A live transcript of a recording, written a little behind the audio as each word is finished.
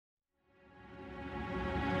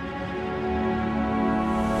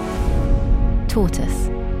Tortoise.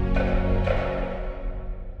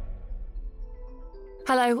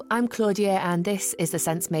 Hello, I'm Claudia and this is The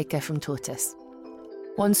Sensemaker from Tortoise.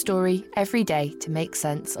 One story every day to make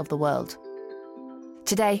sense of the world.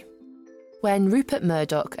 Today, when Rupert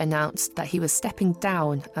Murdoch announced that he was stepping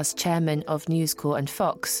down as chairman of News Corp and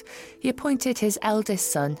Fox, he appointed his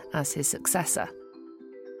eldest son as his successor.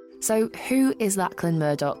 So who is Lachlan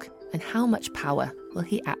Murdoch and how much power will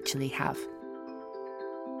he actually have?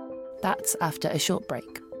 That's after a short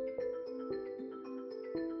break.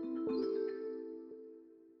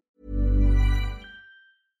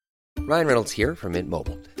 Ryan Reynolds here from Mint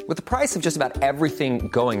Mobile. With the price of just about everything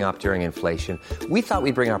going up during inflation, we thought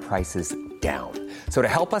we'd bring our prices down. So to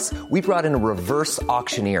help us, we brought in a reverse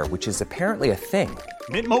auctioneer, which is apparently a thing.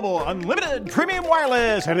 Mint Mobile Unlimited Premium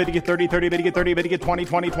Wireless. How to get 30, 30, bit to get 30, bit to get 20,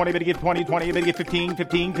 20, 20, bit to get 20, 20, bit to get 15,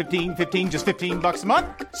 15, 15, 15, just $15 a month?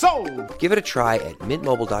 Sold! Give it a try at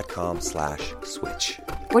mintmobile.com/switch.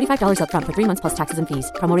 $45 up front for 3 months plus taxes and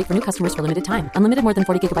fees. Promo rate for new customers for limited time. Unlimited more than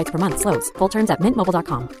 40 gigabytes per month. Slows full terms at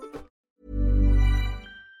mintmobile.com.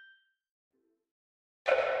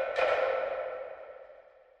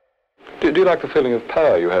 Do you like the feeling of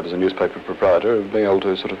power you have as a newspaper proprietor, of being able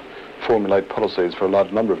to sort of formulate policies for a large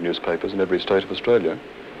number of newspapers in every state of Australia?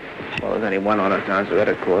 Well, there's only one honest answer to that,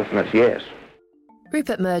 of course, and that's yes.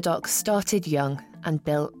 Rupert Murdoch started young and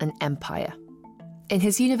built an empire. In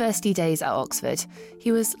his university days at Oxford,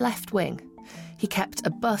 he was left-wing. He kept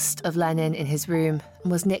a bust of Lenin in his room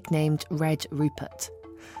and was nicknamed Red Rupert.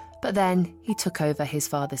 But then he took over his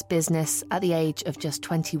father's business at the age of just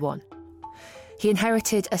 21. He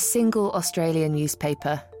inherited a single Australian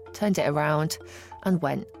newspaper, turned it around, and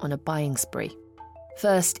went on a buying spree.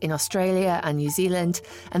 First in Australia and New Zealand,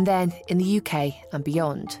 and then in the UK and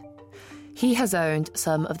beyond. He has owned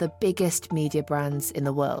some of the biggest media brands in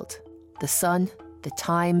the world. The Sun, The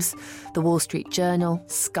Times, The Wall Street Journal,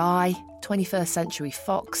 Sky, 21st Century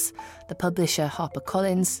Fox, the publisher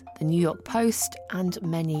HarperCollins, The New York Post, and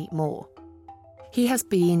many more. He has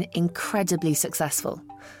been incredibly successful,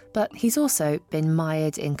 but he's also been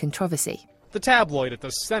mired in controversy. The tabloid at the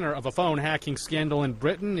center of a phone hacking scandal in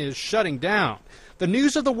Britain is shutting down. The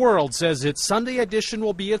News of the World says its Sunday edition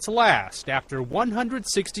will be its last after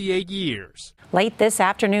 168 years. Late this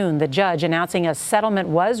afternoon, the judge announcing a settlement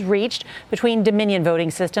was reached between Dominion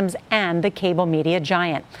Voting Systems and the cable media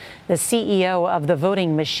giant. The CEO of the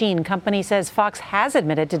voting machine company says Fox has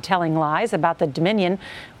admitted to telling lies about the Dominion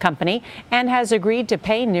company and has agreed to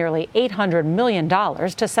pay nearly $800 million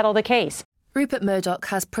to settle the case. Rupert Murdoch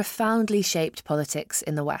has profoundly shaped politics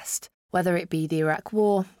in the West, whether it be the Iraq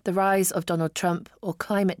War, the rise of Donald Trump, or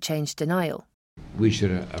climate change denial. We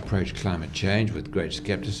should approach climate change with great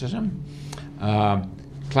scepticism.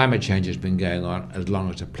 Climate change has been going on as long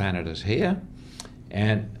as the planet is here,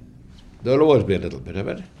 and there'll always be a little bit of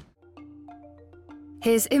it.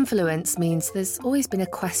 His influence means there's always been a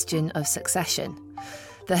question of succession.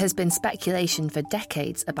 There has been speculation for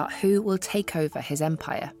decades about who will take over his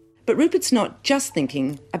empire. But Rupert's not just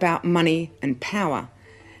thinking about money and power.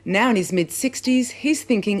 Now in his mid-60s, he's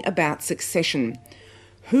thinking about succession.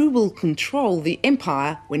 Who will control the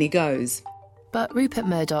empire when he goes? But Rupert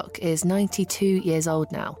Murdoch is 92 years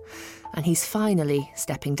old now, and he's finally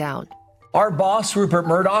stepping down. Our boss, Rupert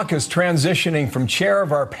Murdoch, is transitioning from chair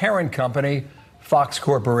of our parent company, Fox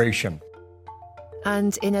Corporation.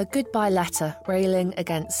 And in a goodbye letter railing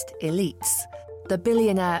against elites, the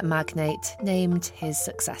billionaire magnate named his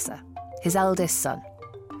successor, his eldest son.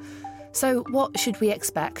 So what should we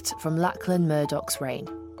expect from Lachlan Murdoch's reign?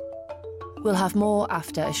 We'll have more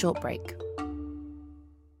after a short break.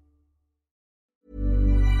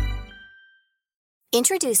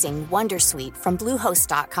 Introducing Wondersuite from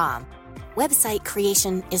Bluehost.com. Website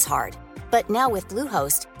creation is hard, but now with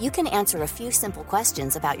Bluehost, you can answer a few simple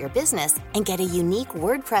questions about your business and get a unique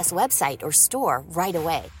WordPress website or store right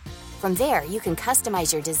away. From there, you can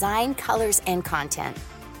customize your design, colors, and content.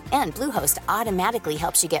 And Bluehost automatically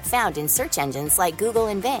helps you get found in search engines like Google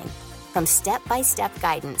and Bing. From step-by-step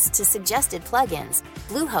guidance to suggested plugins,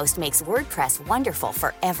 Bluehost makes WordPress wonderful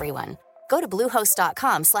for everyone. Go to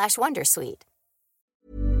bluehost.com/wondersuite.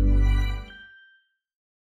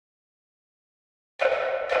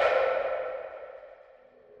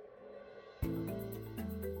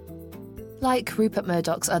 Like Rupert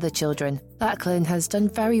Murdoch's other children, Lachlan has done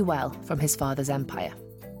very well from his father's empire.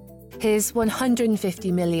 His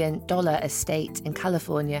 $150 million estate in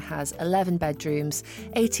California has 11 bedrooms,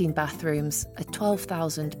 18 bathrooms, a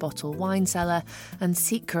 12,000-bottle wine cellar, and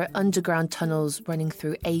secret underground tunnels running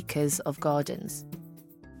through acres of gardens.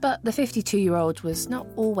 But the 52-year-old was not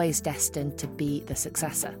always destined to be the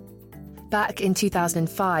successor. Back in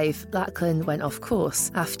 2005, Lachlan went off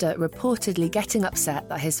course after reportedly getting upset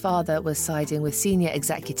that his father was siding with senior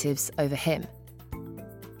executives over him.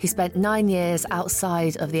 He spent 9 years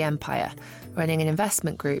outside of the empire, running an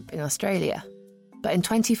investment group in Australia. But in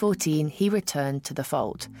 2014, he returned to the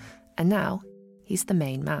fold, and now he's the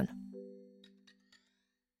main man.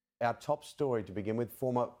 Our top story to begin with,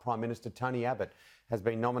 former Prime Minister Tony Abbott has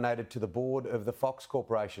been nominated to the board of the Fox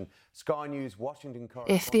Corporation. Sky News Washington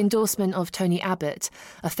correspondent... If the endorsement of Tony Abbott,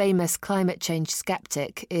 a famous climate change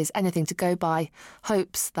skeptic, is anything to go by,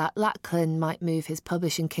 hopes that Lachlan might move his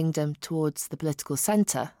publishing kingdom towards the political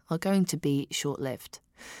centre are going to be short-lived.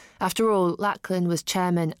 After all, Lachlan was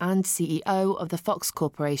chairman and CEO of the Fox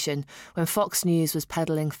Corporation when Fox News was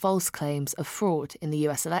peddling false claims of fraud in the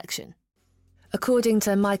US election. According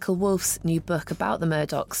to Michael Wolff's new book about the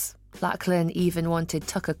Murdochs, Lachlan even wanted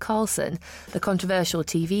Tucker Carlson, the controversial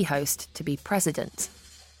TV host, to be president.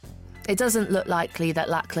 It doesn't look likely that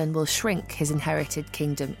Lachlan will shrink his inherited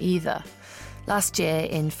kingdom either. Last year,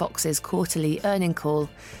 in Fox's quarterly earning call,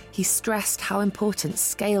 he stressed how important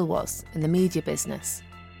scale was in the media business.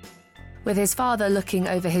 With his father looking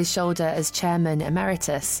over his shoulder as chairman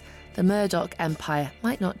emeritus, the Murdoch empire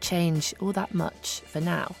might not change all that much for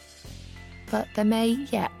now. But there may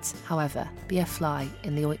yet, however, be a fly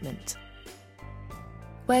in the ointment.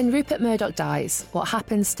 When Rupert Murdoch dies, what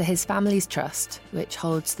happens to his family's trust, which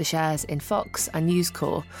holds the shares in Fox and News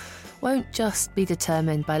Corp, won't just be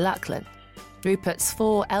determined by Lachlan. Rupert's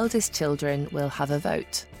 4 eldest children will have a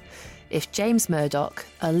vote. If James Murdoch,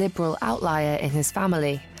 a liberal outlier in his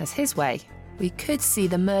family, has his way, we could see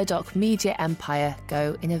the Murdoch media empire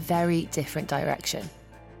go in a very different direction.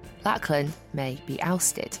 Lachlan may be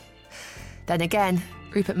ousted. Then again,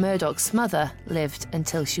 Rupert Murdoch's mother lived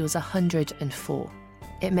until she was 104.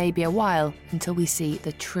 It may be a while until we see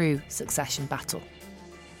the true succession battle.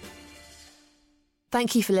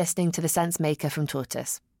 Thank you for listening to The Sense Maker from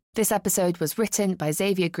Tortoise. This episode was written by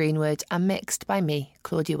Xavier Greenwood and mixed by me,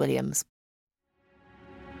 Claudia Williams.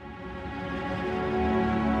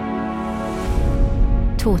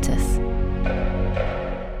 Tortoise.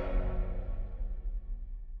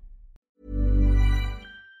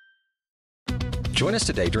 Join us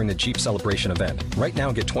today during the Jeep Celebration event. Right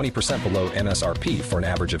now, get 20% below MSRP for an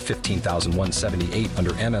average of $15,178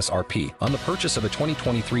 under MSRP on the purchase of a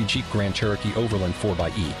 2023 Jeep Grand Cherokee Overland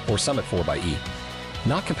 4xE or Summit 4xE.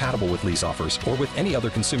 Not compatible with lease offers or with any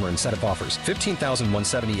other consumer incentive offers.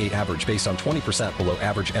 $15,178 average based on 20% below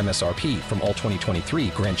average MSRP from all 2023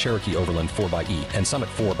 Grand Cherokee Overland 4xE and Summit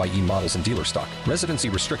 4xE models in dealer stock. Residency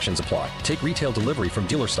restrictions apply. Take retail delivery from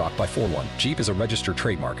dealer stock by 4/1. Jeep is a registered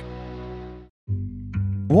trademark.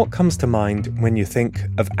 What comes to mind when you think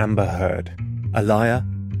of Amber Heard? A liar?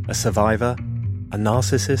 A survivor? A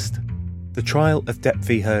narcissist? The trial of Depp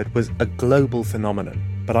v. Heard was a global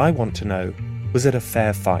phenomenon, but I want to know, was it a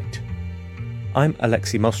fair fight? I'm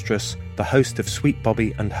Alexi Mostras, the host of Sweet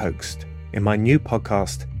Bobby and Hoaxed. In my new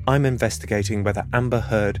podcast, I'm investigating whether Amber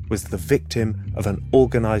Heard was the victim of an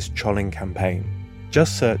organised trolling campaign.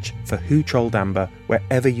 Just search for Who Trolled Amber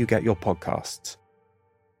wherever you get your podcasts.